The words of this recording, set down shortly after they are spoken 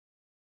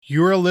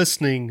You are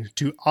listening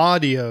to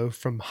audio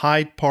from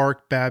Hyde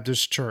Park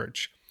Baptist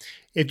Church.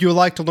 If you would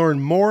like to learn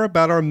more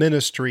about our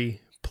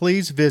ministry,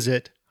 please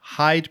visit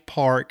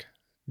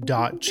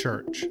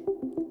hydepark.church.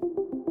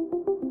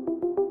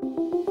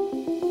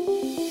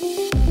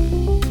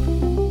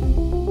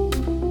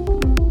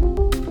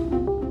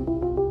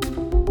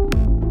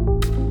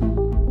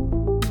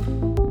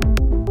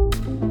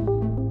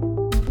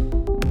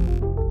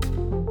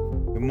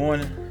 Good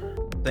morning.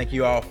 Thank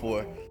you all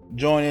for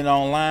joining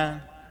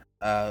online.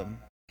 I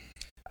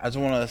just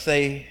want to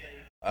say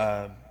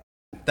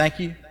thank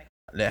you.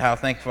 How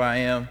thankful I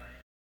am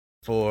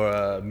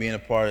for being a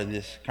part of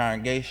this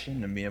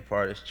congregation and being a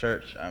part of this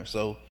church. I'm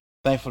so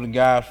thankful to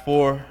God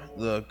for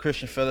the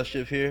Christian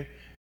fellowship here,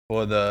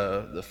 for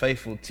the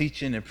faithful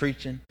teaching and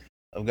preaching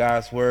of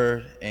God's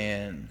word,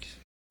 and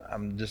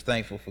I'm just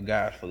thankful for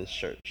God for this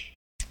church.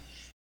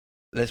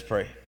 Let's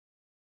pray.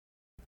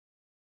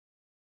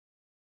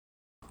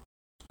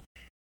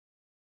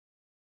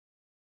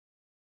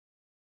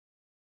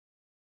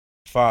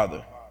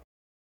 Father,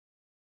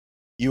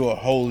 you are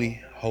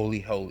holy,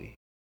 holy, holy.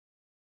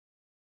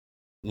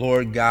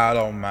 Lord God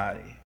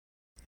Almighty,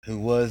 who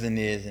was and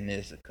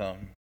is to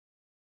come.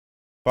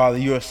 Father,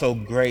 you are so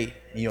great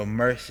in your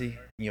mercy,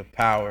 in your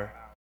power,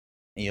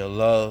 in your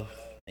love,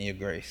 and your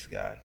grace,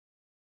 God.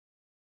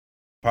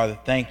 Father,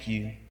 thank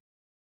you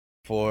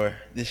for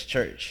this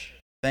church.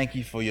 Thank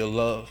you for your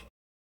love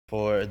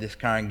for this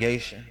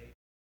congregation,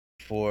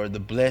 for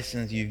the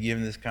blessings you've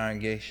given this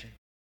congregation.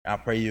 I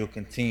pray you'll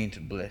continue to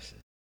bless it.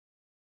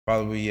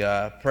 Father, we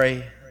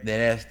pray that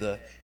as the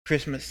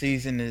Christmas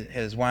season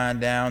has wound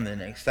down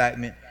and the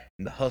excitement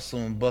and the hustle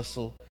and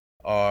bustle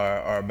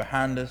are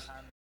behind us,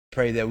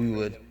 pray that we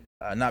would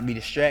not be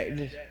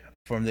distracted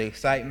from the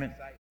excitement,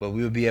 but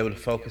we will be able to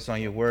focus on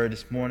your word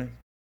this morning.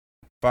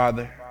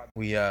 Father,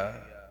 we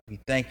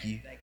thank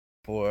you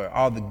for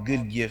all the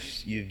good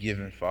gifts you've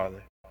given,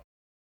 Father.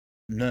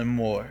 None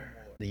more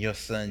than your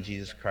Son,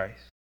 Jesus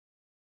Christ.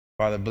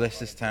 Father, bless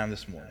this time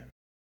this morning.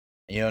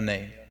 In your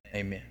name,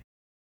 amen.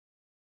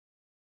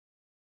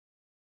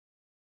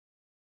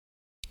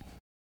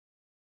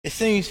 It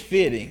seems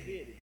fitting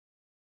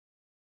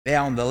that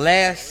on the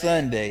last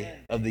Sunday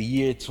of the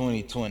year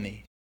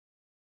 2020,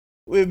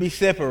 we'll be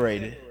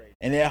separated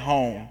and at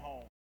home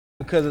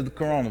because of the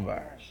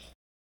coronavirus.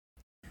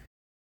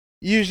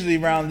 Usually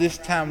around this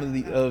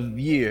time of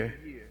year,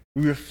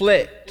 we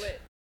reflect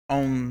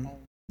on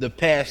the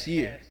past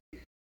year.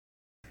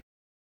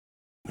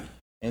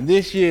 And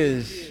this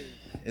year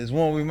is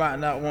one we might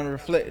not want to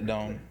reflect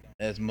on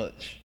as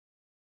much.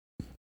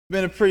 It's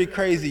been a pretty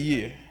crazy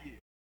year.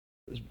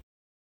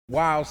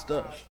 Wild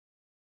stuff.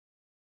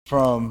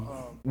 From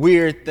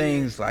weird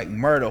things like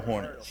murder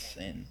hornets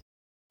and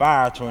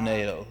fire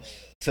tornadoes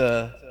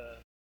to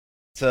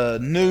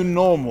new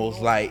normals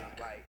like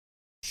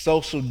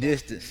social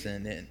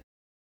distancing and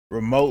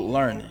remote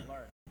learning,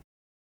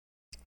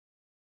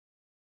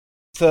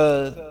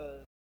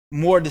 to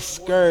more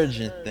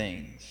discouraging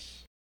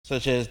things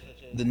such as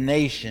the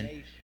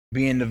nation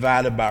being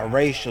divided by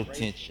racial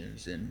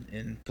tensions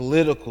and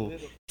political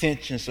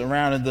tensions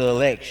surrounding the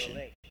election,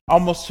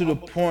 almost to the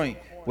point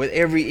where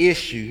every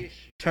issue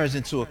turns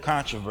into a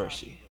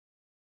controversy.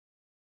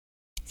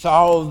 To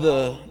all of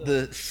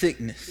the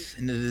sickness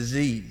and the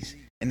disease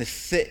and the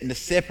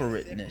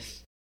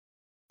separateness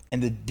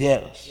and the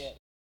deaths,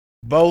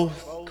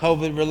 both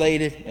COVID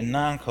related and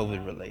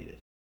non-COVID related.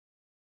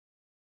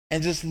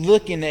 And just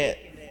looking at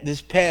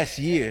this past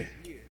year,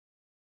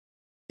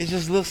 it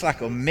just looks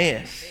like a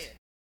mess.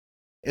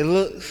 It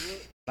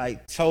looks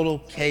like total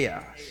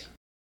chaos.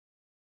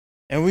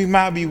 And we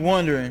might be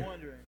wondering,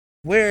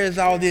 where is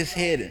all this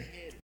heading?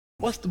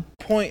 What's the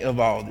point of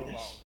all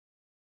this?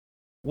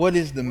 What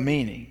is the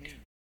meaning?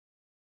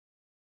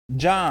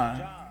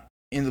 John,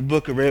 in the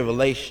book of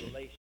Revelation,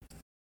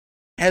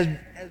 has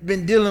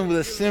been dealing with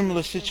a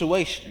similar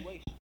situation.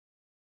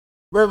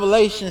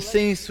 Revelation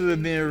seems to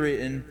have been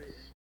written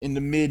in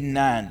the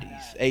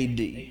mid-90s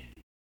AD.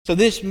 So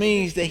this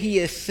means that he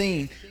has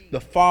seen the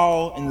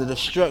fall and the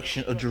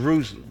destruction of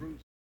Jerusalem.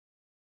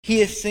 He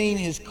has seen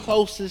his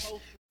closest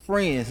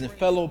friends and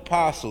fellow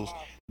apostles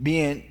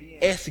being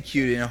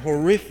executed in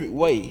horrific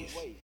ways.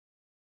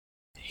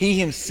 He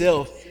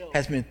himself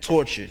has been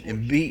tortured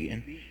and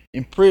beaten,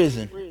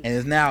 imprisoned, and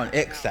is now in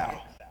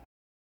exile.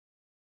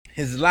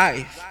 His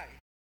life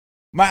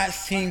might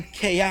seem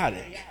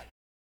chaotic.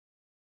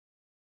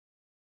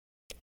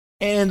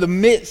 And in the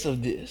midst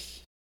of this,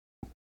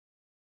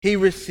 he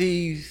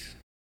receives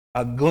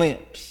a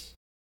glimpse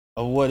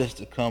of what is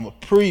to come, a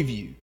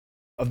preview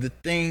of the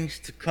things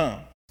to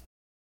come.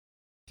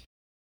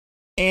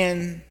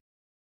 And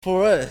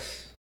for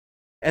us,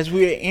 as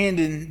we are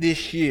ending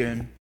this year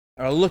and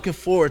are looking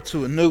forward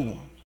to a new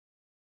one,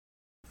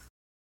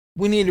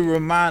 we need to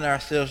remind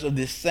ourselves of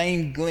this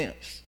same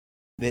glimpse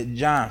that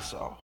John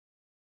saw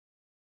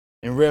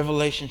in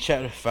Revelation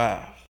chapter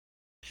 5.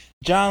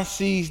 John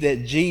sees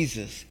that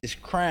Jesus is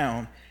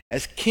crowned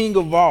as King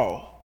of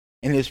all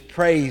and is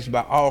praised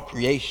by all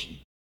creation.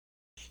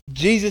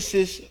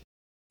 Jesus'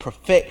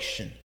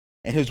 perfection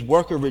and his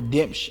work of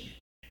redemption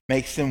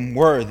makes him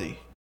worthy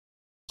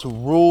to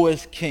rule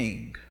as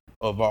king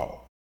of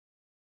all.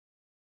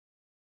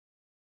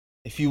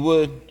 If you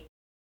would,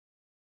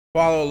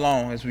 follow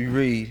along as we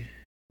read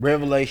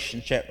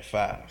Revelation chapter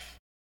 5.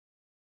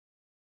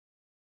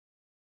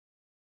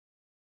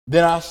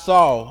 Then I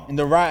saw in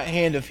the right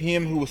hand of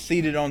him who was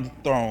seated on the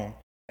throne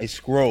a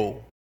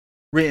scroll,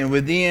 written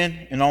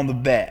within and on the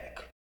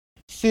back,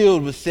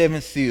 sealed with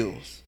 7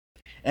 seals.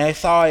 And I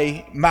saw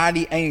a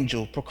mighty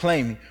angel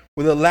proclaiming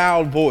with a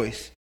loud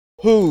voice,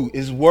 "Who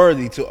is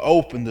worthy to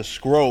open the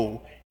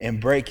scroll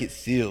and break its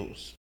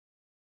seals?"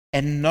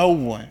 And no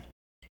one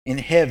in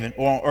heaven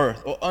or on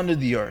earth or under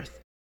the earth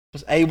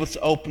was able to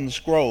open the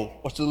scroll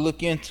or to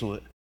look into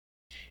it.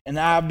 And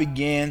I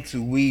began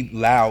to weep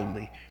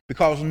loudly,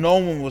 because no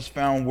one was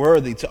found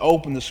worthy to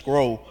open the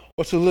scroll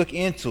or to look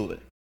into it.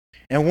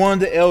 And one of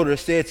the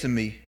elders said to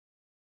me,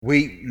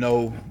 "Weep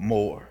no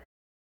more.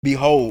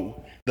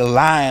 Behold, the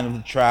Lion of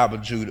the tribe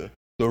of Judah,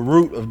 the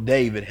Root of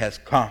David, has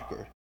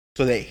conquered,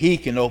 so that he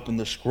can open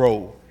the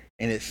scroll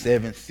and its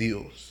 7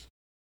 seals."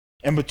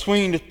 And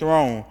between the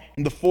throne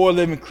and the 4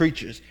 living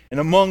creatures, and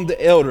among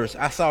the elders,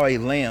 I saw a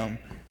lamb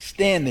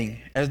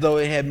standing as though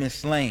it had been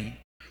slain,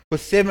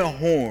 with 7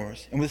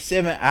 horns and with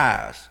 7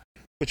 eyes,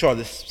 which are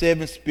the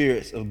 7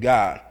 spirits of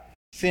God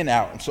sent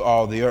out into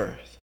all the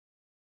earth.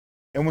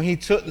 And when he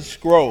took the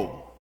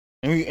scroll,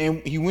 and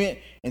he went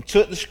and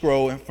took the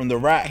scroll and from the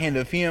right hand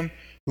of him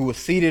who was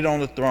seated on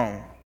the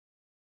throne.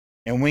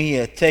 And when he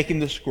had taken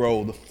the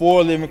scroll, the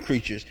 4 living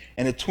creatures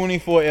and the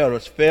 24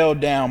 elders fell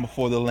down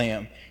before the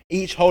Lamb,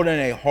 each holding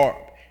a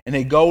harp and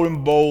a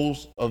golden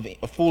bowls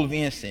full of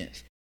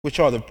incense, which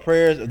are the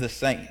prayers of the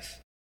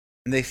saints.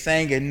 And they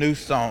sang a new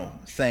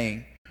song,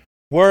 saying,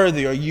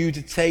 "Worthy are you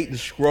to take the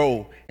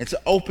scroll and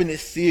to open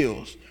its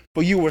seals,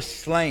 for you were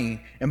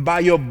slain, and by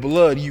your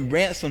blood you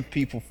ransomed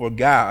people for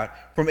God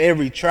from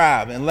every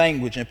tribe and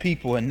language and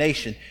people and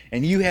nation,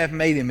 and you have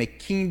made them a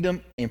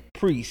kingdom and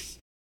priests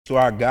to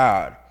our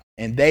God,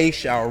 and they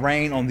shall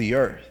reign on the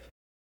earth."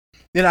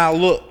 Then I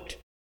looked,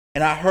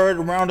 and I heard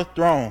around the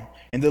throne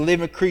and the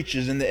living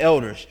creatures and the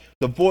elders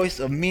the voice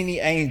of many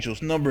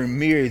angels, numbering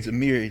myriads of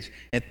myriads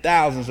and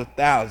thousands of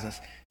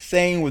thousands,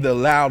 saying with a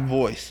loud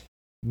voice,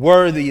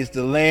 "Worthy is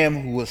the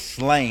Lamb who was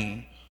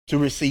slain to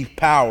receive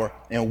power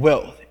and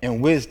wealth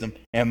and wisdom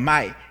and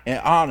might and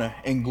honor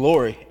and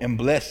glory and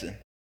blessing."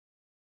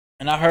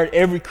 And I heard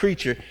every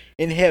creature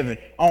in heaven,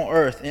 on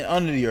earth, and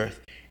under the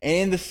earth, and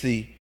in the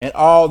sea, and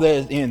all that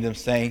is in them,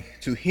 saying,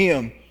 "To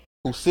him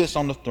who sits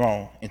on the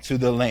throne and to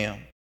the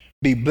Lamb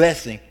be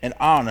blessing and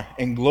honor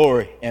and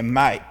glory and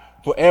might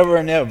forever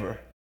and ever."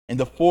 And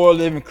the 4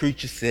 living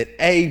creatures said,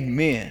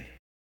 "Amen."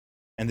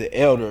 And the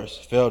elders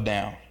fell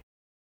down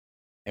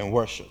and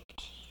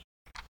worshiped.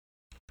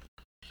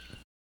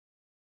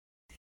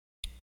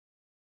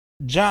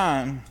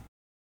 John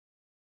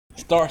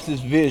starts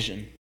his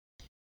vision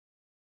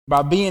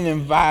by being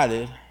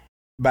invited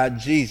by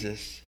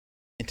Jesus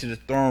into the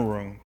throne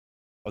room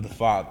of the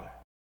Father.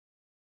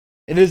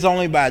 It is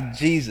only by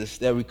Jesus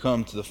that we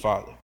come to the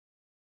Father.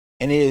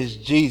 And it is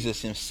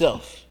Jesus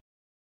himself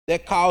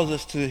that calls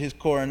us to his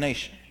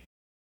coronation.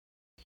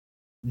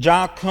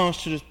 John comes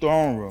to the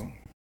throne room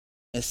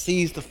and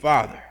sees the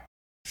Father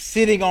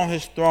sitting on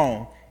his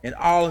throne in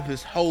all of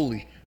his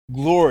holy,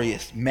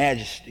 glorious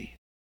majesty.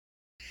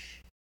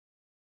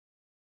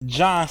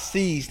 John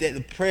sees that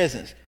the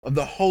presence of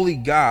the holy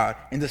God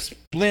and the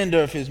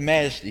splendor of his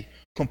majesty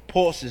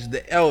compulses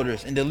the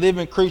elders and the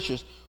living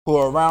creatures who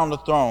are around the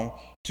throne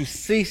to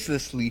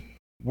ceaselessly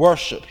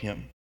worship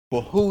him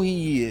for who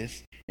he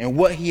is and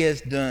what he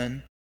has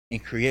done in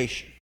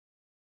creation.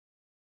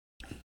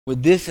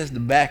 With this as the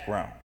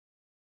background,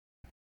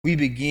 we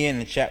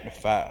begin in chapter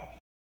 5.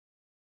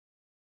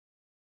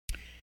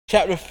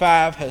 Chapter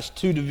 5 has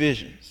 2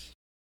 divisions.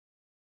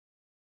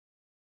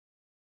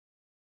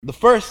 The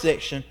first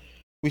section,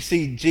 we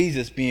see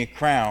Jesus being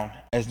crowned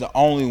as the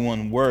only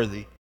one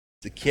worthy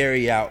to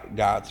carry out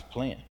God's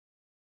plan.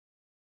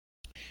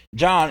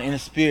 John, in the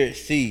spirit,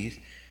 sees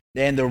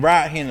that in the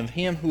right hand of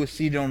him who is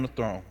seated on the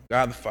throne,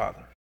 God the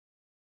Father,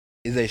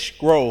 is a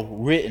scroll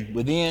written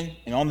within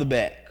and on the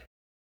back,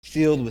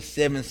 sealed with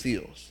 7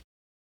 seals.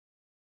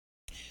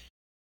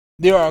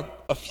 There are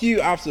a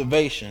few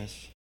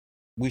observations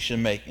we should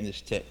make in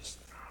this text.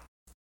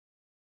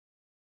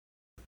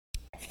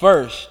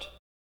 First,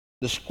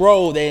 the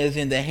scroll that is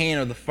in the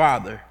hand of the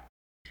Father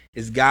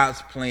is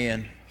God's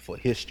plan for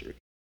history.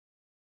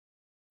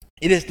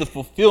 It is the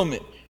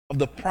fulfillment of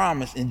the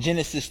promise in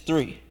Genesis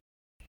 3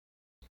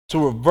 to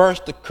reverse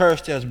the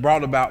curse that was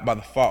brought about by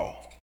the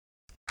fall.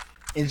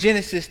 In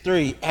Genesis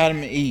 3, Adam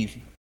and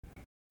Eve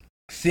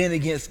sinned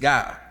against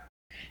God,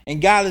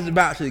 and God is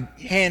about to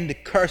hand the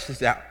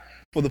curses out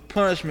for the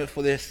punishment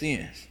for their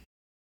sins.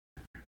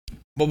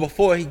 But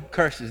before he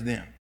curses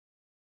them,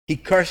 he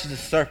curses the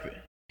serpent.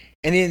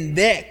 And in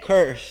that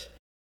curse,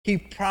 he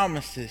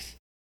promises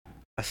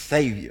a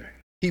savior.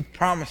 He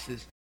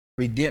promises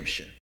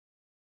redemption.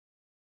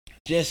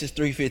 Genesis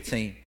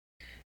 3:15.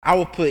 "I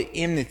will put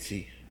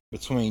enmity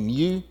between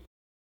you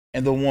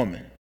and the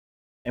woman,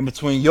 and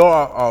between your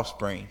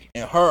offspring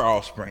and her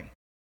offspring.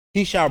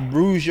 He shall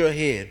bruise your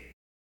head,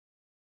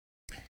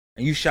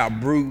 and you shall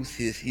bruise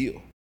his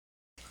heel.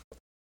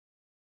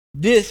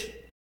 This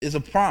is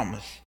a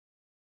promise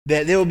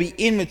that there will be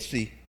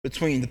enmity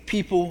between the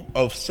people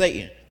of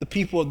Satan, the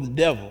people of the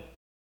devil,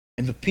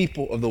 and the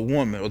people of the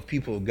woman, or the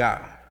people of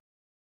God.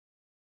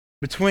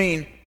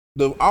 Between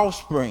the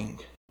offspring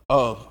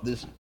of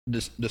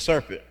the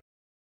serpent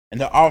and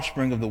the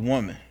offspring of the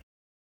woman.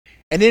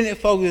 And then it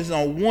focuses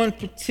on one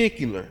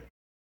particular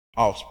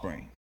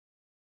offspring,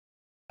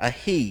 a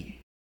he.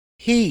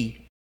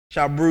 He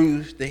shall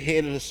bruise the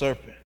head of the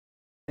serpent,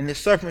 and the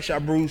serpent shall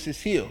bruise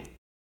his heel.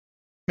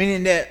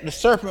 Meaning that the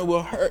serpent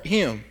will hurt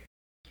him,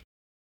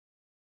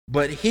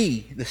 but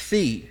he, the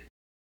seed,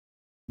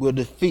 will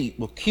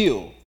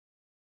kill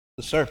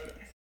the serpent.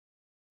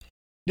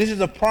 This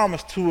is a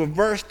promise to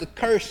reverse the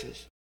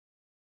curses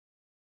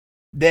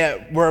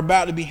that were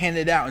about to be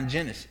handed out in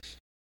Genesis.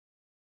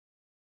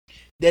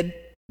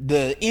 That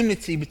the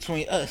enmity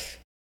between us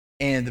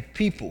and the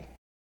people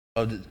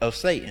of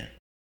Satan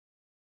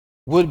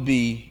would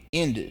be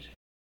ended.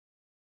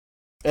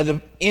 That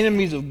the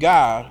enemies of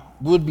God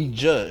would be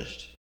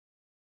judged,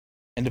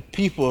 and the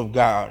people of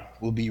God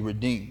will be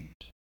redeemed.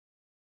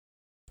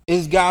 It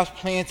is God's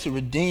plan to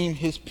redeem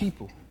his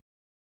people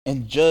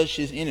and judge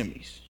his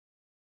enemies.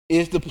 It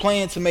is the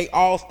plan to make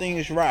all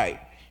things right,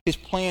 his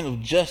plan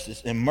of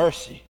justice and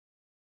mercy.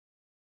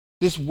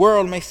 This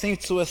world may seem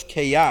to us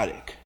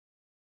chaotic,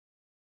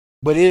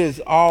 but it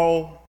is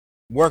all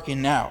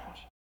working out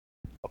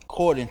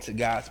according to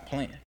God's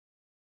plan.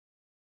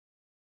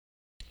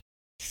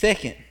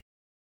 Second,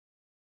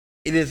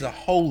 it is a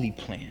holy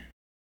plan.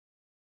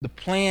 The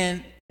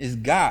plan is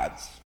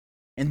God's,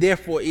 and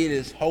therefore it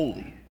is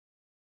holy.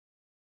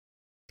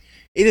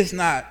 It is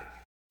not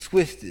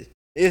twisted.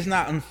 It is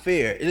not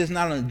unfair. It is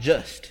not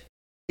unjust.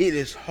 It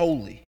is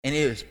holy, and it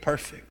is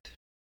perfect.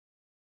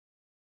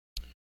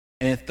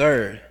 And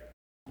third,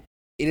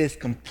 it is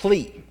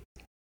complete,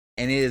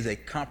 and it is a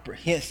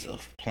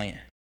comprehensive plan.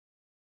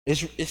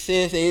 It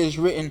says it is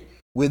written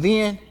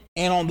within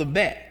and on the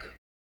back.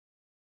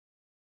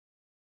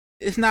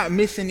 It's not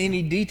missing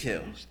any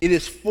details. It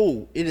is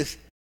full. It is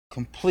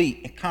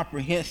complete and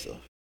comprehensive.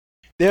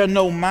 There are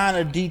no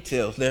minor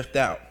details left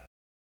out.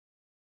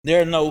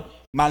 There are no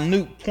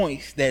minute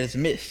points that is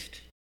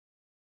missed.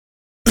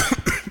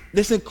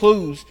 This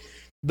includes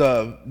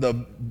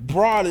the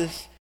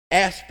broadest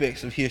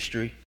aspects of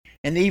history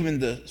and even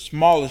the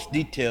smallest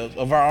details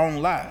of our own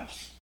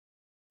lives.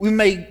 We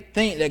may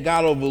think that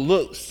God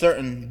overlooks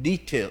certain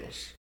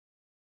details,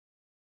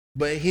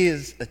 but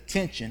his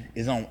attention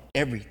is on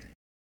everything.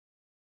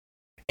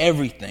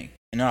 Everything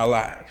in our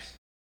lives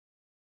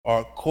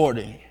are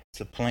according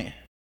to plan.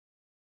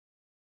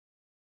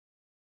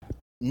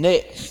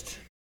 Next,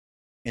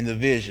 in the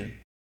vision,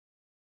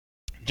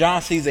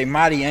 John sees a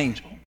mighty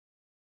angel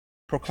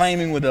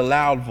proclaiming with a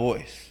loud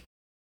voice,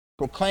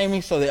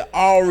 proclaiming so that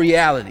all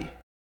reality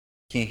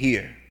can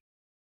hear.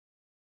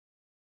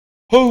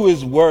 Who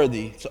is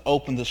worthy to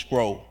open the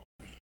scroll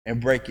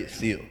and break its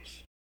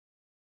seals?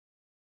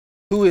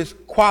 Who is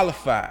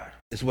qualified,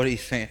 is what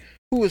he's saying.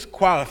 Who is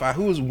qualified?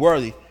 Who is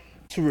worthy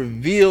to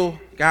reveal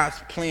God's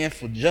plan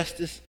for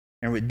justice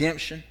and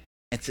redemption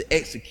and to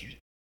execute it?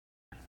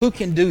 Who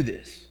can do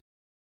this?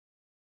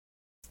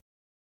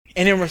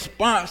 And in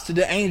response to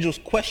the angel's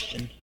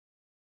question,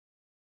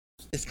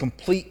 it's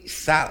complete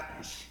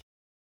silence.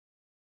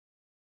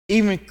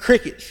 Even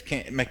crickets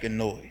can't make a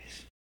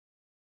noise.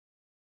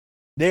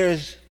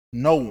 There's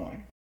no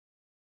one.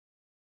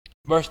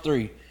 Verse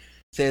 3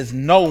 says,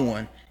 no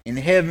one in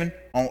heaven,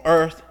 on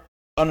earth,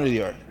 under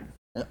the earth,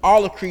 in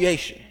all of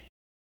creation,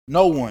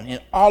 no one in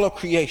all of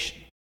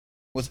creation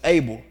was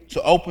able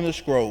to open the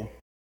scroll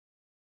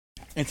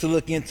and to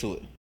look into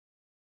it.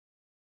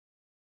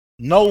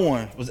 No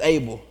one was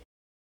able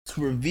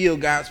to reveal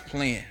God's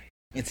plan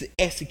and to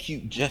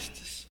execute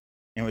justice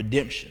and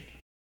redemption.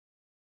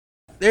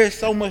 There is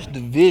so much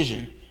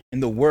division in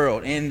the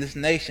world and in this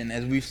nation,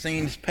 as we've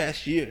seen this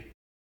past year.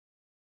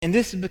 And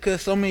this is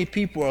because so many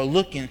people are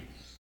looking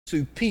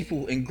to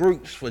people and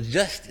groups for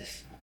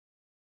justice.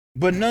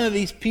 But none of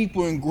these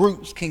people and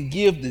groups can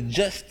give the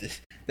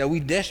justice that we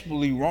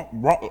desperately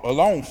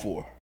long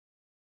for.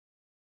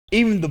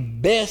 Even the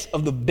best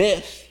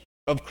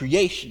of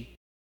creation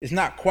is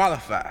not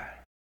qualified.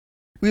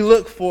 We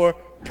look for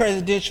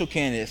presidential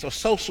candidates or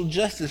social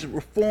justice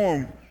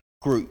reform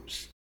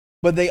groups,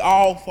 but they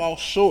all fall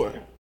short.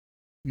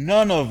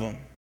 None of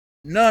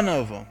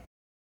them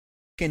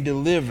can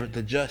deliver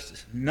the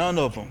justice. None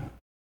of them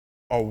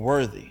are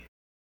worthy.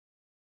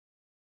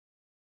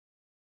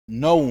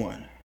 No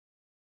one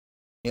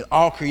in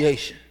all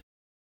creation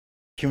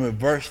can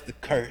reverse the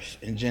curse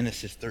in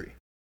Genesis 3.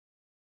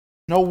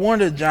 No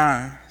wonder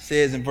John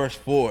says in verse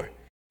 4,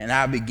 and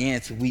I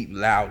began to weep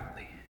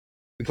loudly,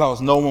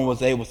 because no one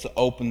was able to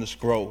open the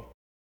scroll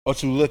or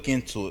to look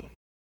into it.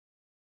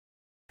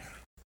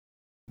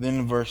 Then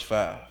in verse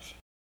 5,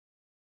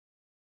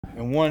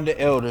 and one of the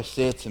elders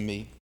said to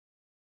me,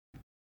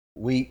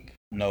 weep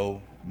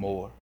no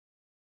more.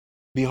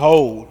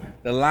 Behold,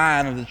 the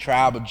Lion of the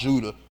tribe of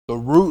Judah, the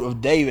root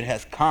of David,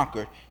 has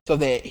conquered, so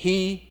that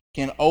he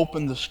can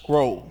open the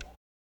scroll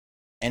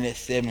and its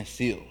 7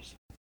 seals.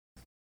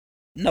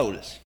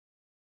 Notice,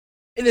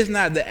 it is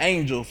not the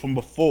angel from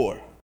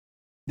before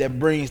that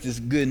brings this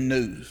good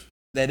news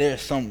that there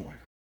is someone.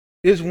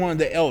 It is one of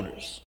the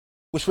elders,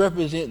 which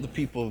represent the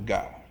people of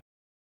God.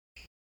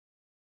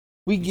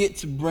 We get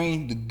to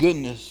bring the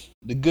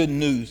good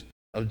news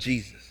of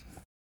Jesus.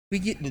 We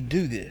get to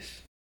do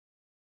this.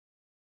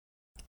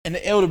 And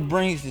the elder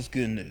brings this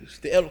good news.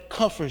 The elder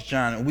comforts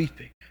John in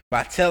weeping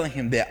by telling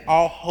him that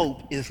all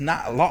hope is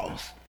not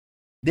lost.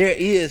 There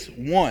is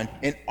one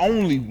and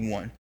only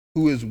one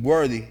who is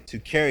worthy to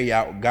carry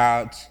out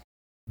God's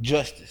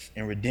justice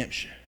and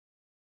redemption.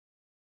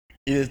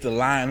 It is the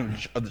Lion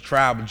of the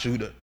tribe of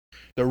Judah,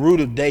 the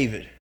root of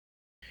David.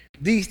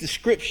 These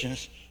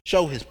descriptions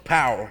show his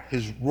power,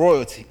 his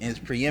royalty, and his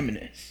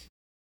preeminence.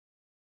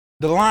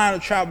 The Lion of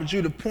the tribe of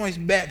Judah points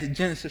back to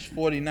Genesis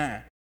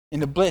 49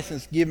 and the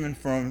blessings given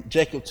from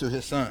Jacob to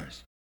his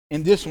sons.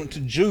 And this one to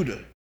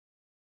Judah.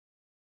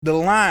 The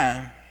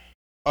lion,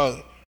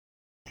 a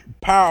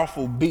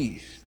powerful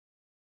beast,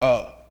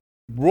 a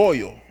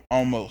royal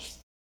almost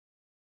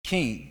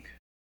king.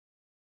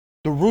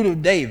 The root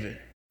of David.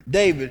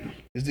 David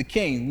is the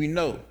king, we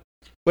know.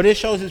 But it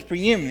shows his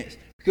preeminence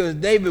because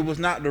David was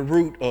not the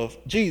root of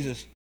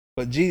Jesus,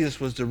 but Jesus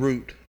was the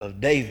root of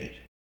David.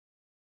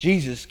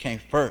 Jesus came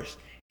first.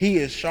 He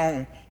is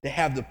shown to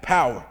have the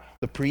power,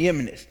 the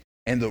preeminence,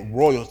 and the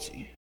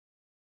royalty.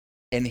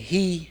 And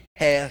he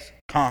has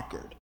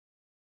conquered.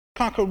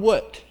 Conquered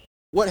what?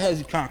 What has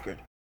he conquered?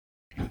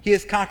 He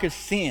has conquered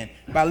sin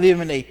by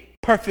living a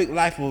perfect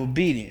life of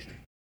obedience,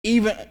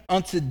 even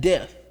unto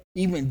death,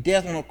 even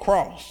death on a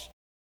cross.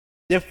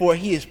 Therefore,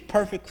 he is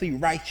perfectly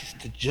righteous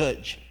to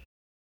judge.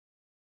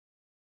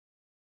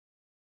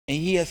 And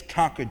he has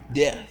conquered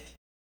death.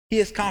 He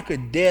has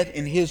conquered death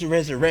in his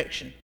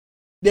resurrection.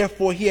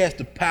 Therefore, he has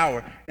the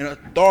power and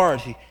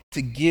authority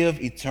to give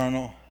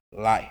eternal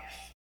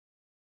life.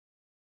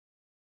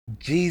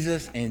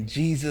 Jesus and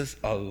Jesus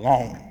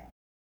alone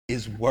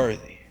is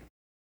worthy.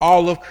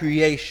 All of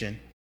creation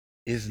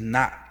is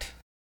not,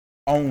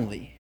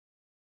 only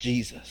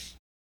Jesus.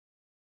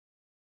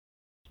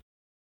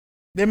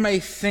 There may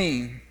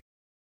seem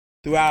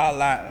throughout our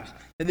lives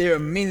that there are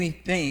many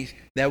things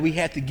that we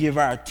have to give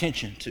our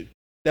attention to.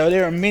 That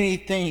there are many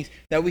things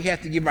that we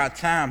have to give our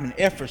time and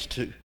efforts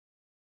to.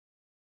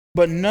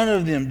 But none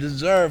of them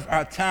deserve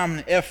our time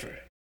and effort,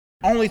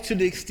 only to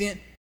the extent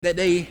that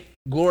they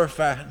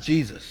glorify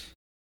Jesus.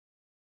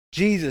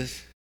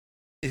 Jesus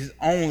is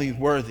only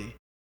worthy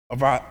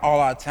of all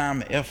our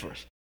time and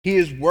efforts. He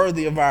is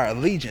worthy of our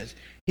allegiance.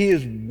 He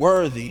is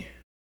worthy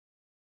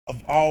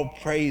of all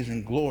praise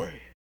and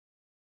glory.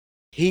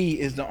 He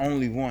is the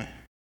only one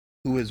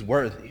who is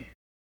worthy.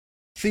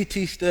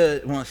 C.T.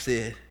 Studd once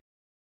said,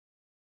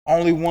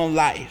 only one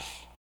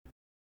life,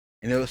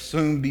 and it will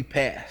soon be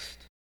past.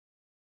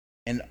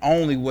 And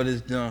only what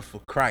is done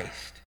for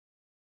Christ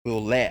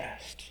will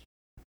last.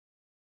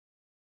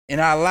 In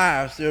our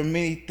lives, there are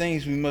many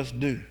things we must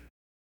do.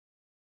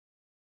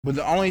 But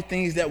the only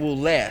things that will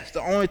last,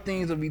 the only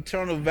things of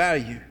eternal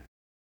value,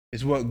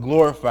 is what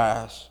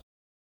glorifies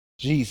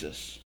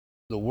Jesus,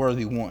 the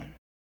worthy one.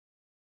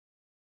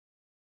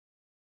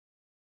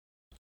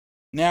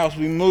 Now, as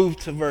we move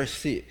to verse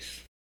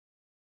 6,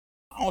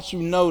 I want you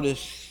to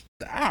notice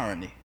the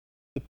irony,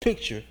 the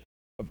picture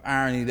of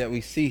irony that we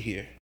see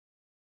here.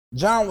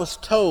 John was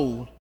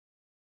told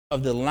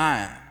of the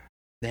lion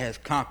that has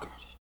conquered.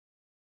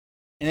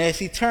 And as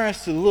he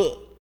turns to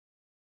look,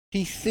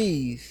 he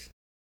sees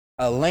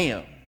a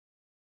lamb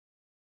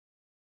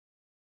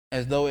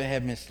as though it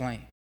had been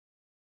slain.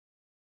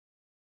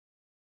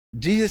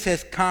 Jesus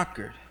has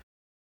conquered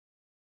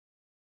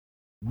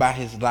by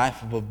his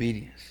life of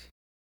obedience.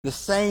 The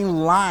same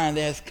lion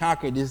that has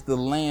conquered is the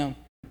lamb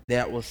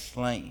that was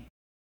slain.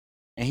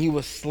 And he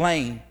was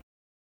slain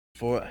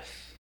for us.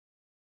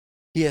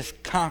 He has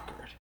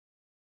conquered.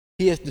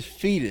 He has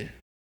defeated.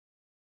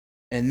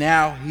 And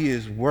now he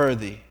is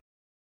worthy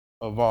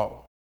of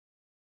all.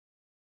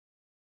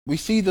 We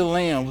see the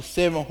lamb with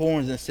 7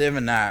 horns and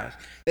 7 eyes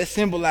that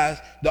symbolize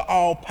the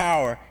all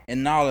power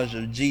and knowledge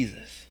of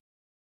Jesus.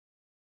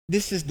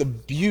 This is the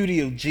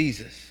beauty of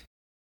Jesus.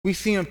 We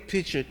see him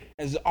pictured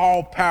as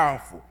all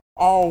powerful,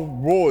 all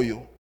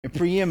royal, and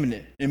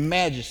preeminent in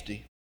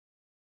majesty.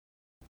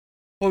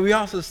 But we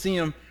also see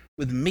him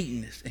with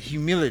meekness and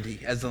humility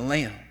as a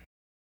lamb.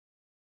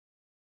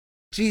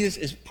 Jesus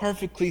is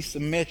perfectly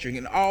symmetric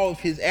in all of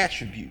his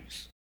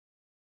attributes.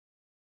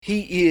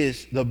 He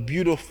is the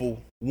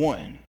beautiful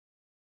one.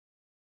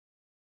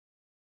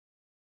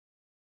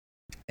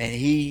 And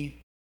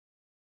he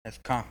has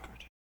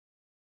conquered.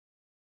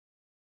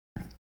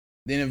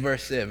 Then in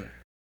verse 7,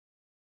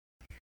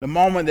 the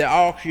moment that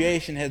all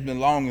creation has been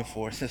longing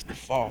for since the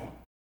fall.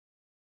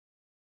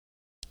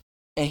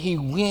 And he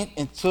went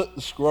and took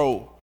the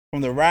scroll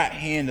from the right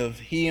hand of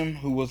him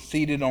who was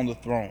seated on the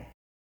throne.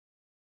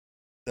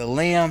 The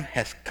Lamb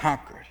has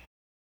conquered,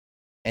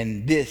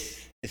 and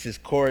this is his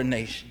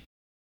coronation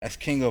as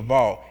King of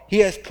all. He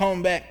has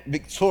come back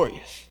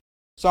victorious.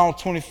 Psalm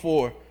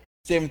 24,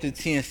 7 through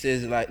 10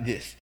 says it like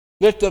this.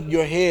 Lift up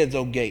your heads,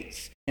 O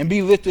gates, and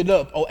be lifted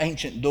up, O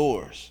ancient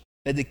doors,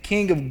 that the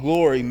King of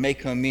glory may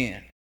come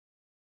in.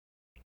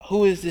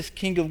 Who is this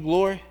King of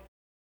glory?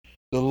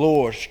 The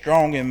Lord,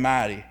 strong and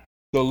mighty,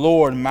 the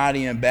Lord,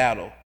 mighty in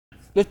battle.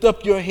 Lift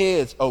up your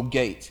heads, O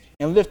gates,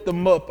 and lift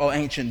them up, O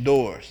ancient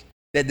doors,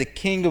 that the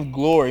King of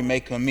glory may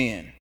come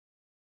in.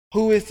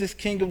 Who is this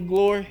King of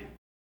glory?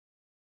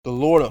 The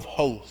Lord of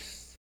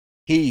hosts.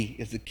 He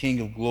is the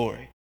King of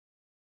glory.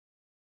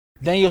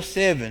 Daniel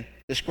 7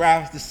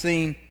 describes the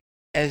scene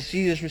as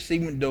Jesus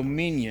receiving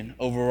dominion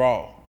over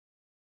all.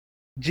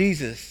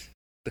 Jesus,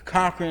 the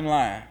conquering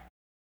lion,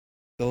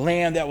 the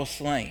lamb that was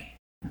slain,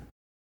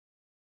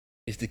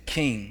 is the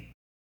King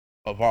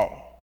of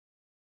all.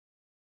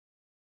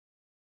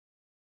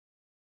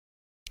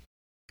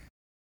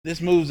 This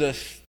moves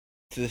us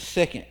to the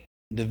second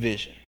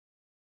division,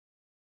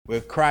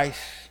 where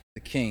Christ,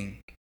 the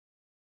King,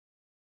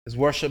 is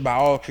worshipped by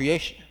all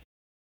creation.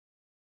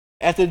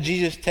 After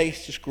Jesus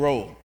takes the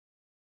scroll,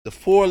 the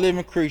 4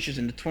 living creatures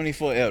and the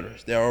 24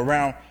 elders that are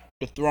around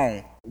the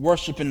throne,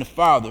 worshiping the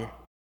Father,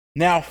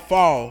 now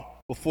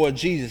fall before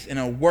Jesus and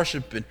are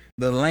worshiping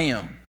the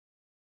Lamb.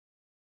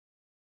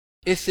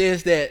 It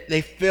says that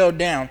they fell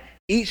down,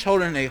 each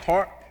holding a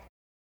harp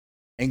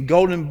and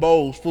golden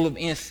bowls full of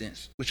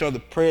incense, which are the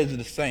prayers of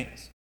the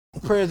saints,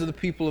 the prayers of the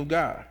people of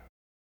God.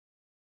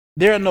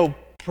 There are no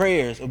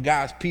prayers of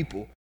God's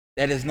people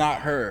that is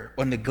not heard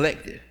or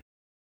neglected.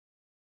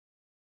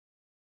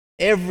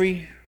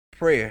 Every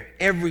prayer,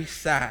 every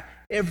sigh,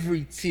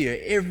 every tear,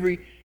 every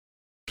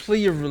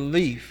plea of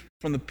relief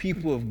from the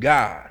people of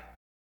God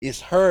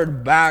is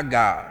heard by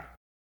God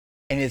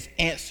and is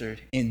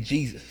answered in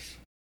Jesus.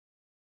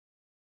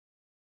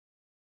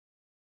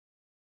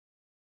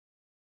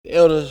 The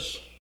elders,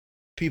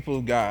 people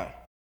of God,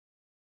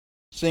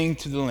 sing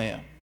to the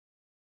Lamb.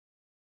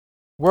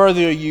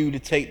 Worthy are you to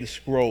take the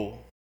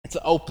scroll and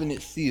to open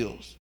its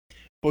seals.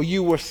 For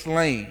you were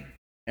slain,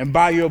 and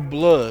by your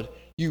blood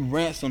you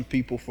ransomed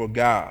people for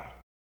God,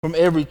 from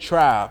every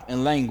tribe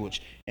and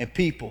language and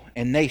people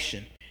and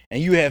nation.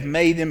 And you have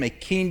made them a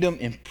kingdom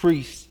and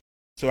priests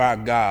to our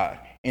God,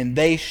 and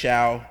they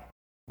shall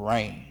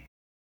reign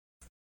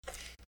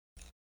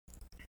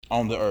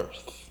on the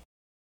earth.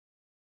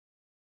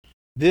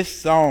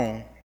 This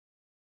song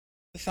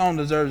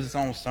deserves its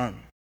own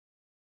sermon.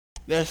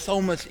 There's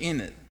so much in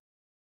it.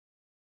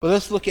 But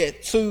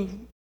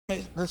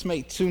let's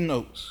make 2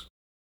 notes.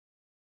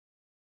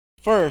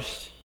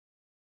 First,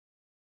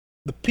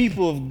 the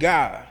people of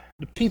God,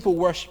 the people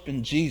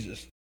worshiping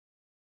Jesus,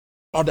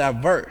 are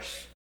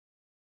diverse.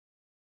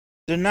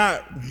 They're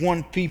not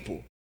one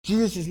people.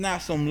 Jesus is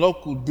not some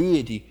local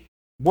deity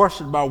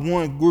worshipped by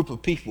one group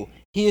of people.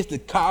 He is the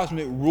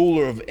cosmic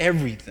ruler of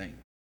everything.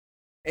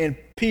 And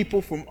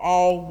people from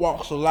all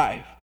walks of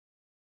life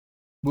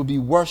will be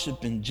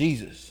worshiping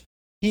Jesus.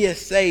 He has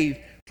saved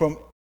from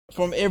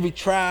every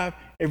tribe,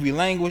 every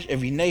language,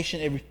 every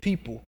nation, every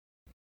people,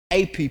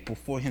 a people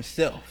for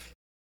himself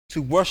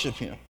to worship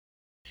him.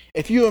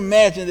 If you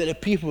imagine that the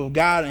people of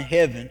God in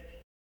heaven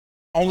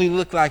only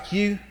look like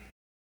you,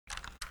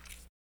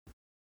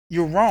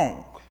 you're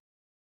wrong.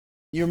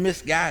 You're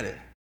misguided.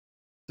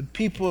 The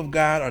people of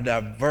God are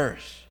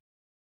diverse.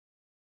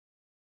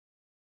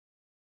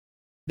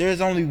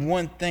 There's only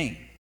one thing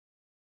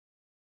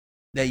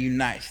that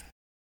unites.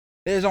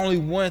 There's only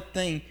one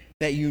thing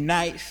that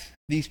unites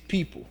these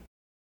people,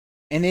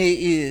 and it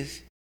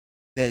is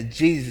that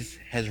Jesus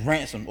has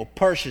ransomed or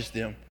purchased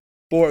them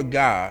for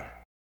God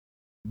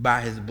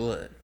by his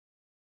blood.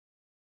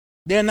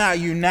 They're not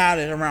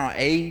united around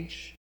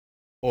age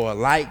or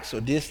likes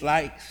or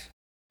dislikes.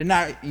 They're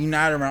not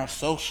united around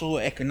social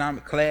or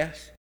economic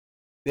class.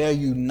 They're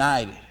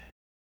united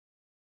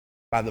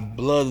by the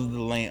blood of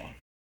the Lamb,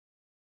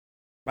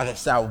 by the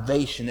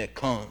salvation that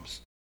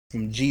comes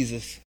from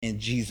Jesus and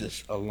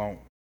Jesus alone.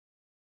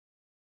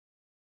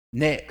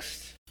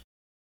 Next,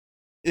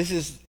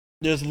 there's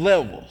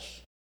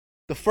levels.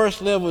 The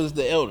first level is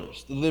the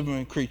elders, the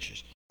living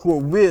creatures, who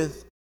are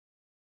with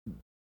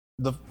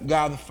the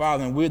God the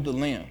Father and with the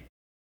Lamb.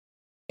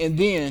 And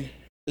then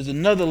there's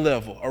another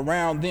level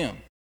around them.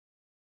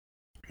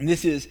 And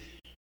this is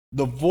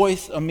the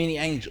voice of many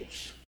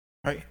angels,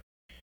 right?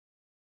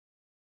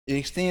 It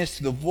extends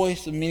to the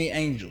voice of many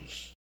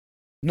angels,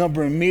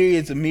 numbering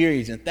myriads of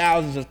myriads and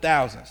thousands of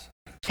thousands,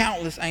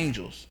 countless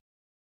angels,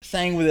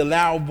 saying with a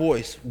loud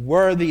voice,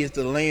 worthy is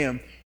the Lamb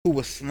who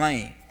was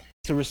slain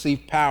to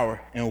receive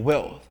power and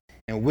wealth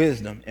and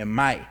wisdom and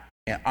might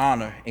and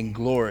honor and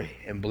glory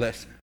and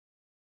blessing.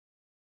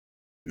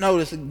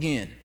 Notice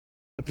again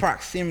the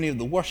proximity of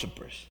the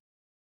worshipers.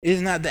 It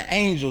is not the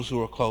angels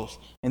who are close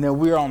and then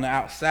we're on the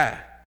outside.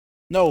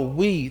 No,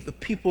 we, the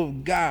people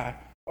of God,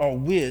 are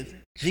with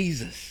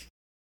Jesus,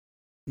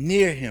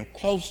 near him,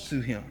 close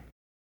to him.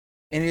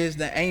 And it is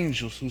the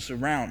angels who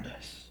surround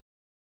us,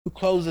 who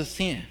close us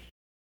in.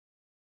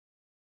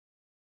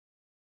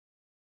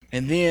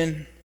 And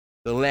then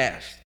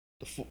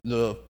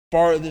the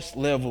farthest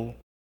level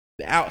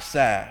the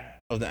outside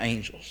of the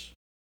angels,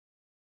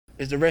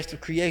 is the rest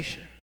of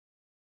creation.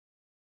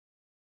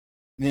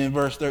 Then in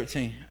verse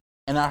 13,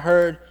 and I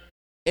heard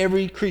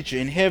every creature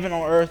in heaven,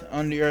 on earth,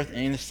 under the earth,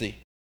 and in the sea,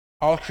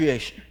 all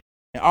creation,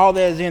 and all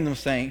that is in them,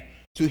 saying,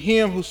 to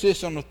him who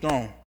sits on the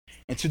throne,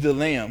 and to the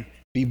Lamb,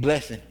 be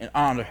blessing and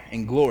honor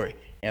and glory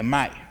and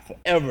might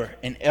forever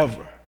and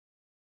ever.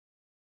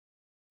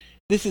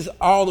 This is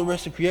all the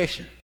rest of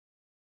creation.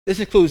 This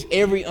includes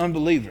every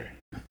unbeliever.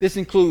 This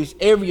includes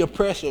every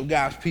oppressor of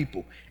God's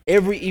people,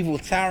 every evil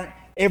tyrant,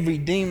 every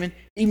demon,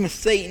 even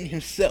Satan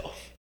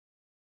himself.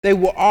 They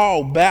will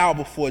all bow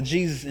before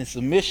Jesus in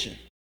submission.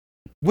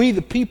 We,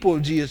 the people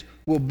of Jesus,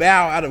 will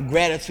bow out of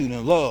gratitude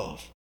and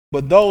love.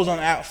 But those on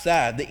the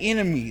outside, the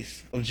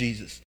enemies of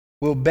Jesus,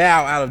 will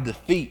bow out of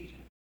defeat.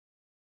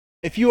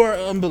 If you are an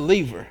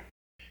unbeliever,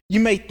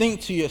 you may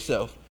think to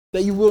yourself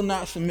that you will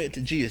not submit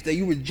to Jesus, that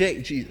you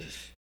reject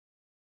Jesus.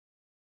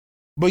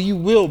 But you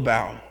will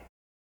bow.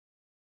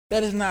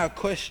 That is not a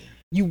question.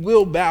 You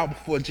will bow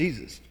before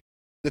Jesus.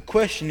 The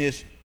question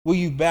is, will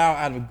you bow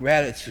out of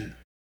gratitude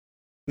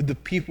with the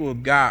people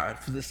of God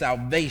for the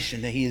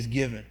salvation that he has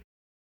given?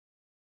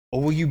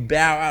 Or will you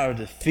bow out of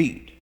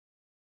defeat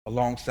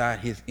alongside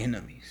his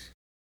enemies?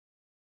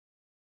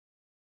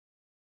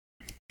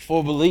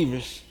 For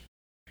believers,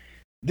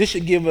 this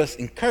should give us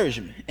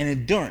encouragement and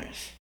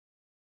endurance.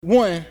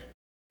 One,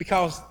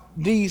 because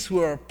these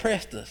who have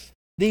oppressed us,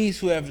 these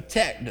who have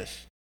attacked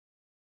us,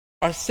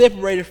 are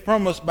separated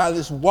from us by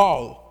this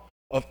wall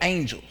of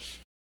angels.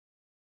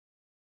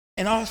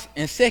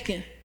 And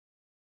second,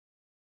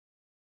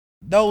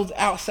 those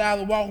outside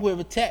the wall who have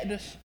attacked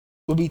us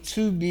will be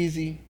too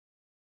busy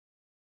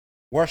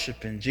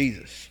worshiping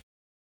Jesus.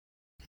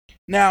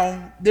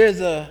 Now, there's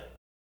a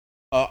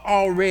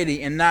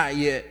already and not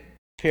yet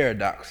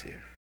paradox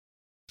here.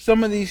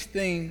 Some of these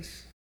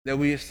things that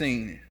we have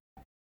seen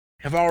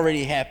have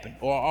already happened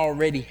or are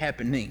already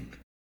happening.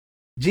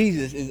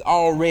 Jesus is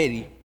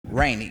already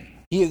reigning.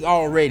 He is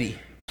already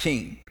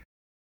king.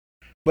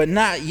 But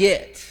not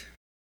yet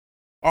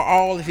are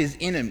all of his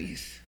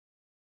enemies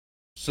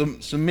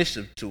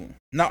submissive to him.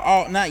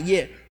 Not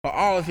yet are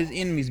all of his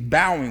enemies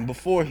bowing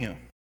before him.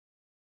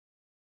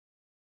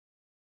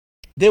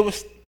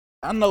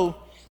 I know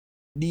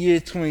the year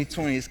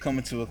 2020 is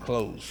coming to a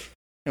close,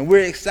 and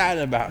we're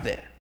excited about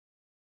that.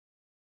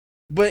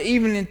 But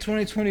even in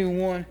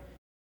 2021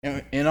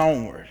 and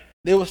onward,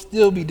 there will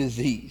still be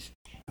disease,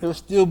 there will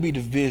still be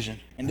division,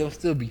 and there will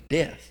still be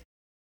death.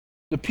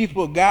 The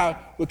people of God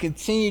will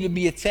continue to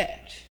be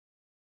attacked,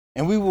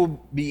 and we will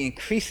be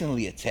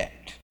increasingly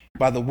attacked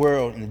by the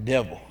world and the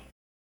devil.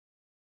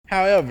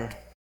 However,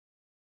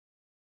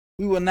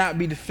 we will not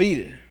be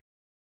defeated.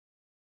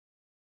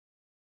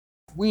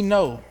 We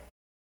know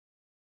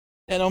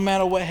that no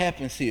matter what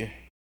happens here,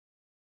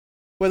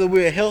 whether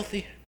we're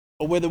healthy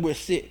or whether we're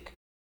sick,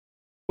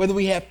 whether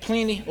we have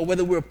plenty or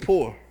whether we're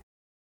poor,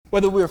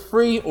 whether we're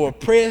free or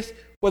oppressed,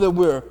 whether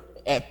we're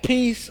at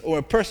peace or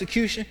in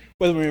persecution,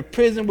 whether we're in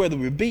prison, whether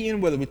we're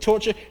beaten, whether we're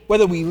tortured,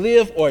 whether we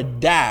live or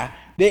die,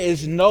 there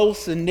is no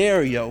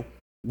scenario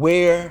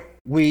where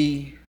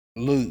we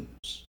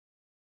lose.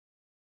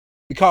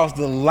 Because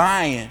the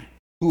lion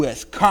who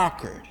has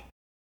conquered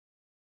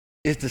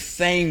is the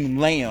same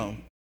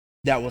lamb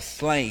that was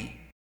slain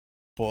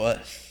for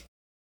us.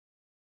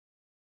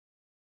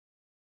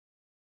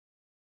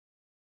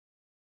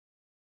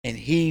 And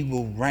he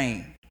will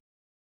reign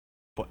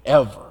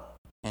forever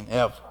and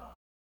ever.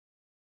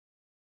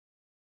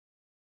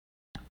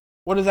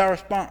 What is our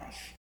response?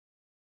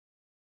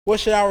 What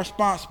should our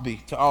response be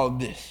to all of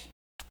this?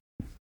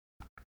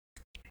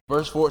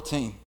 Verse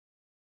 14.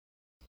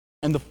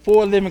 And the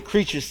four living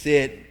creatures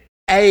said,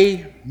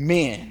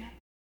 Amen.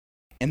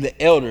 And the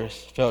elders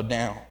fell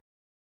down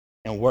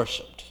and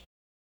worshiped.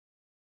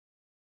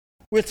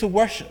 We're to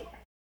worship.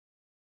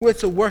 We're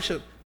to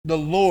worship the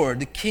Lord,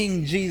 the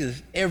King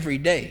Jesus, every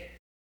day.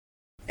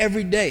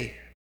 Every day.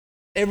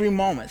 Every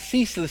moment.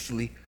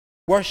 Ceaselessly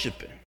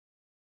worshiping.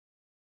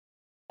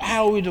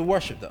 How are we to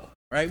worship though?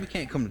 Right? We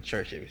can't come to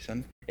church every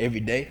Sunday, every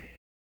day.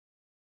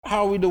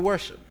 How are we to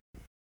worship?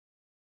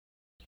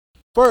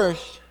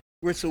 First,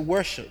 we're to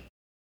worship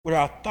with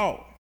our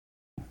thought.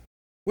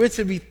 We're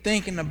to be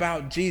thinking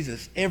about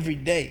Jesus every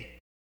day.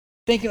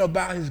 Thinking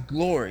about his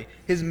glory,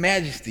 his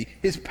majesty,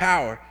 his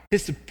power,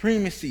 his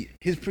supremacy,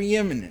 his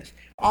preeminence,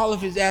 all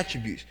of his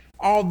attributes,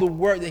 all the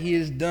work that he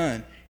has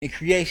done in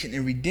creation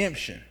and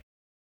redemption.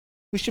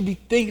 We should be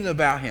thinking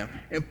about him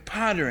and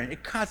pondering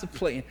and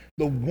contemplating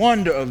the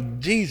wonder of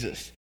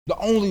Jesus, the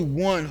only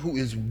one who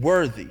is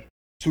worthy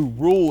to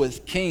rule as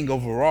king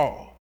over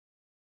all.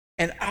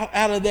 And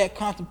out of that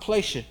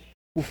contemplation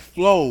will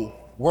flow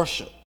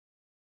worship.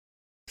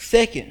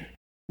 Second,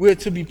 we're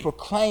to be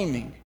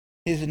proclaiming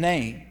his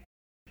name.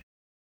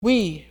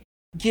 We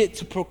get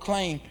to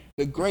proclaim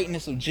the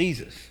greatness of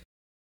Jesus.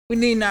 We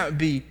need not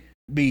be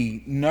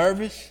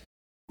nervous.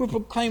 We're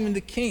proclaiming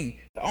the King,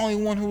 the only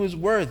one who is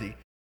worthy.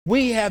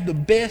 We have the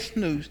best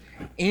news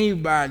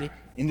anybody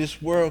in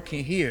this world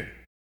can hear.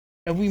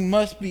 And we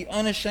must be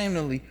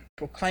unashamedly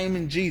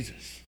proclaiming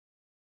Jesus.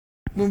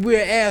 When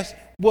we're asked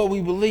what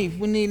we believe,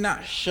 we need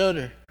not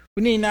shudder.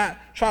 We need not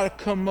try to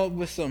come up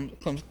with some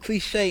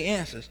cliche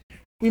answers.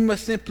 We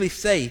must simply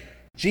say,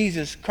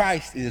 Jesus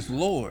Christ is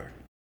Lord.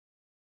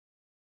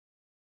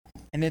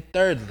 And then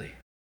thirdly,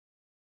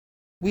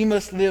 we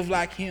must live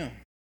like him.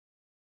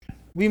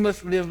 We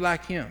must live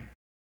like him.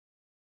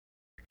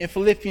 In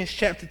Philippians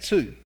chapter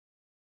 2,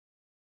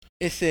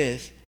 it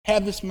says,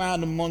 have this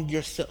mind among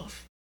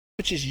yourself,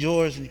 which is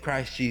yours in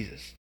Christ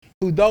Jesus,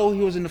 who though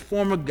he was in the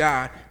form of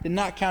God, did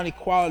not count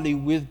equality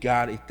with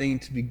God a thing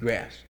to be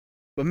grasped,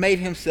 but made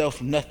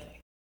himself nothing,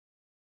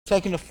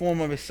 taking the form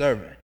of a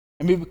servant,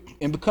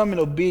 and becoming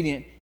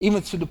obedient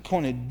even to the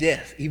point of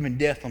death, even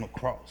death on the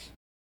cross.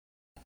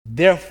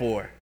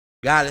 Therefore,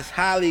 God has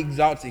highly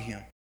exalted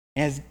him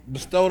and has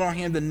bestowed on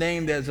him the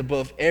name that is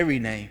above every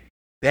name,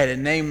 that in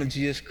the name of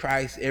Jesus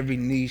Christ every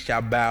knee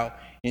shall bow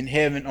in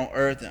heaven, on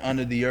earth, and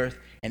under the earth,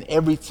 and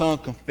every tongue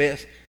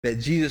confess that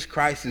Jesus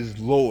Christ is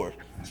Lord,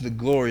 to the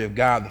glory of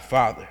God the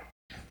Father.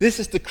 This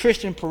is the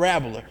Christian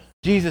parabola.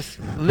 Jesus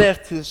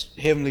left his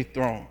heavenly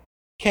throne,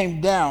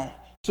 came down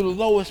to the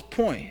lowest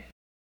point,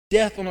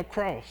 death on the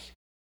cross,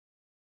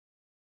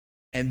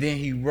 and then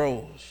he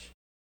rose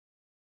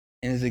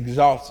and is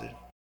exalted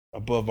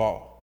above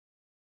all.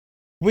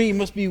 We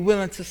must be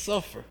willing to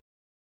suffer,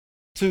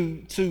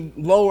 to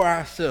lower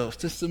ourselves,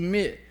 to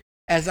submit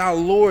as our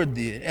Lord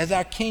did, as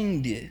our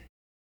King did.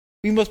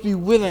 We must be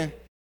willing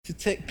to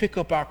pick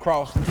up our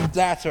cross and to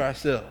die to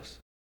ourselves.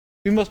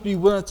 We must be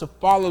willing to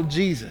follow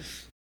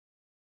Jesus.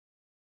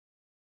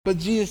 But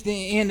Jesus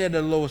didn't end at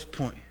the lowest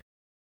point.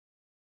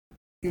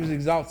 He was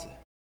exalted.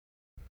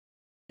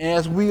 And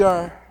as we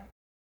are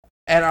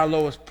at our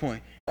lowest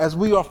point, as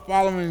we are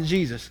following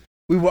Jesus,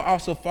 we will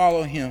also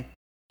follow him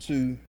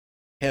to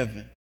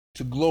heaven,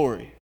 to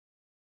glory.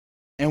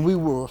 And we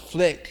will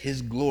reflect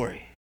his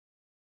glory,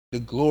 the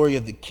glory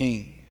of the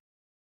King.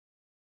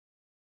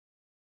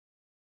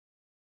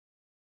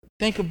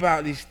 Think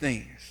about these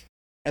things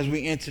as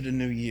we enter the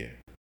new year.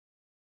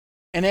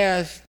 And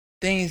as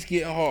things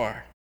get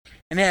hard,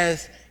 and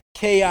as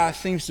chaos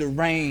seems to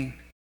reign,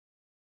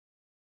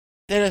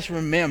 let us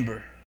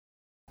remember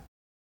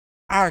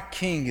our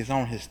King is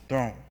on his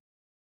throne.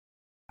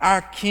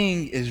 Our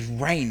King is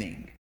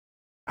reigning.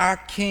 Our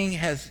King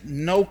has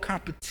no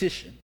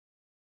competition.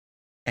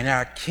 And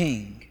our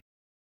King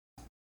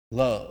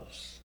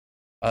loves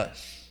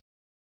us.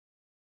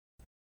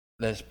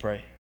 Let's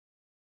pray.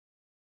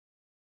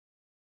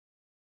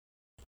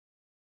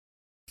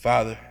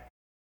 Father,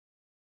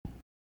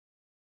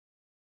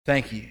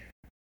 thank you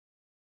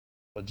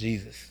for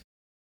Jesus.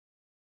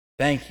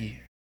 Thank you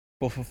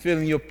for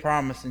fulfilling your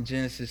promise in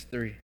Genesis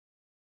 3,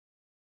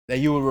 that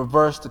you will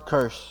reverse the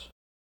curse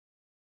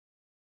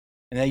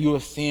and that you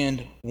will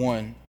send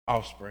one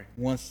offspring,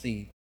 one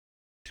seed,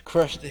 to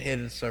crush the head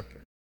of the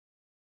serpent.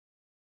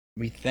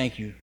 We thank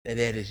you that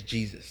that is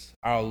Jesus,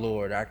 our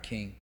Lord, our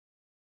King.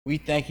 We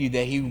thank you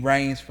that he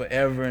reigns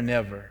forever and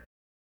ever,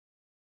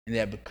 and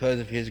that because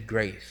of his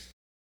grace,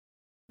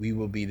 we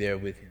will be there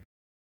with him.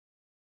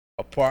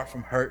 Apart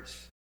from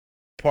hurts,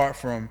 apart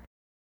from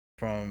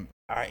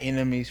our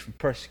enemies, from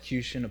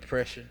persecution,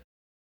 oppression,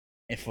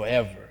 and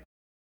forever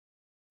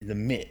in the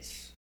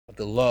midst of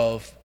the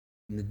love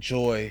and the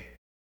joy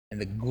and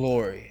the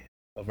glory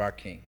of our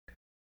King.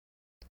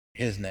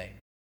 In his name,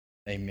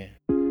 amen.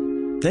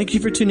 Thank you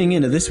for tuning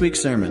in to this week's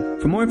sermon.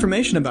 For more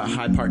information about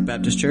Hyde Park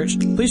Baptist Church,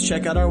 please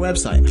check out our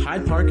website,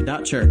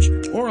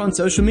 hydepark.church, or on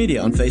social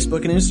media on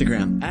Facebook and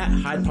Instagram at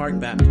Hyde Park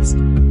Baptist.